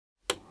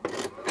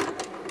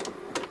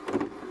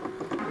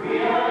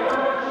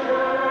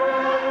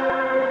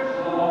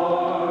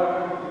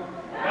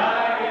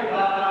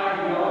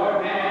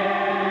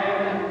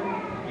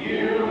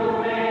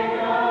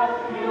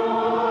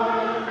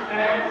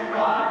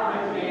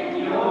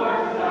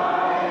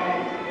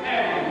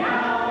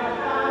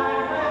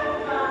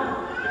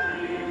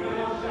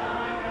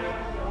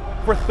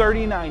For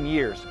 39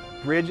 years,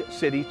 Bridge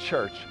City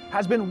Church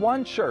has been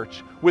one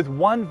church with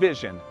one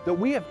vision that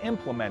we have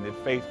implemented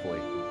faithfully.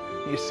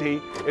 You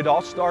see, it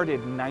all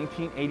started in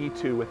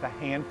 1982 with a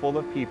handful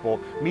of people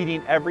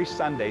meeting every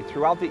Sunday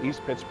throughout the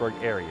East Pittsburgh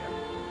area.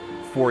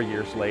 4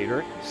 years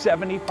later,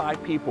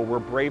 75 people were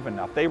brave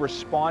enough. They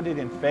responded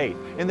in faith,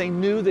 and they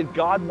knew that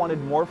God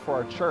wanted more for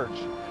our church.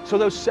 So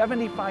those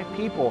 75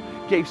 people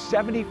gave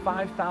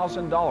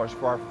 $75,000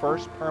 for our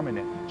first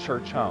permanent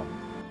church home.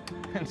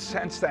 And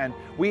since then,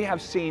 we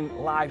have seen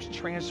lives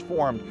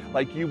transformed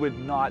like you would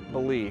not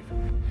believe.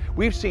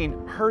 We've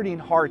seen hurting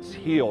hearts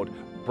healed,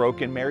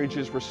 broken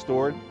marriages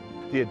restored,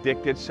 the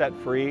addicted set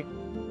free,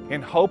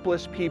 and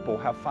hopeless people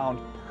have found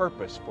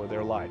purpose for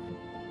their life.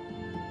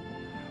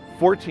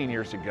 14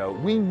 years ago,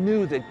 we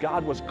knew that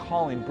God was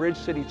calling Bridge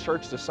City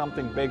Church to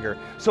something bigger.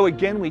 So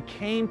again, we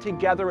came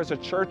together as a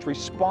church,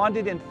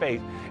 responded in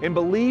faith, and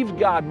believed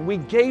God, and we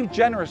gave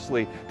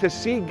generously to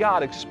see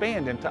God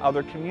expand into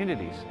other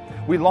communities.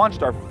 We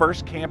launched our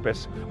first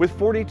campus with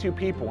 42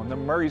 people in the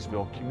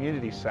Murraysville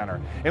Community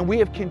Center, and we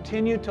have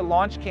continued to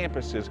launch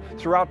campuses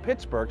throughout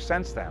Pittsburgh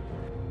since then.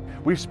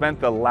 We've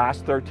spent the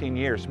last 13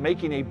 years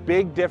making a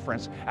big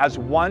difference as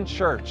one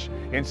church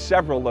in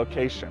several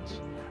locations.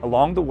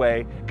 Along the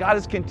way, God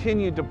has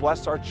continued to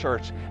bless our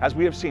church as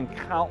we have seen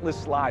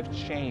countless lives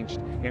changed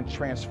and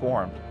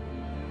transformed.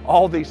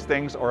 All these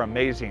things are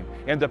amazing,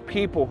 and the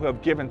people who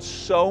have given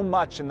so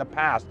much in the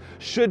past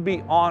should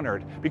be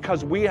honored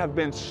because we have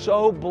been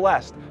so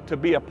blessed to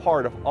be a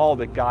part of all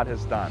that God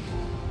has done.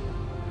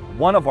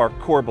 One of our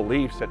core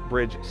beliefs at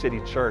Bridge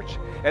City Church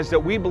is that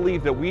we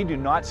believe that we do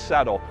not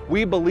settle.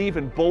 We believe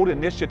in bold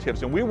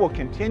initiatives, and we will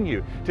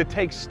continue to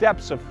take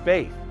steps of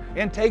faith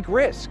and take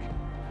risk.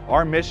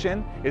 Our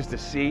mission is to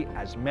see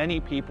as many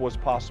people as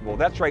possible.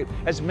 That's right,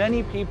 as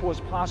many people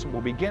as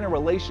possible begin a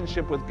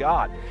relationship with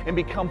God and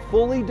become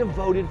fully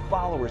devoted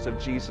followers of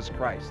Jesus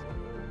Christ.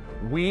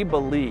 We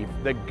believe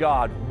that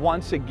God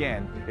once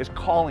again is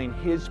calling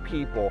His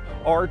people,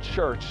 our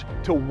church,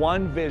 to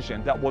one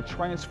vision that will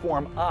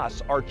transform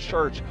us, our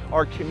church,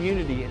 our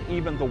community, and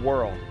even the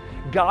world.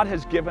 God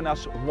has given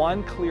us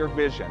one clear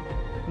vision,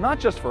 not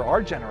just for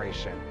our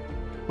generation,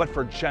 but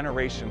for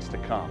generations to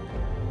come.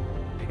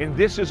 And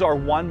this is our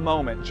one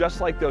moment, just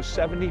like those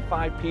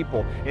 75 people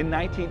in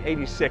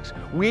 1986.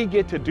 We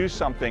get to do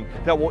something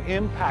that will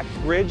impact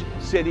Bridge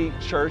City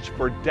Church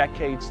for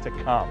decades to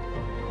come.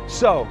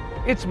 So,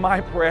 it's my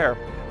prayer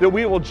that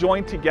we will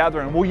join together,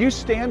 and will you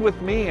stand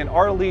with me and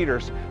our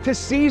leaders to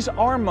seize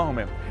our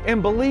moment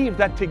and believe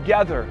that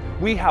together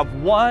we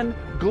have one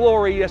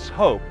glorious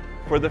hope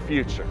for the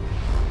future.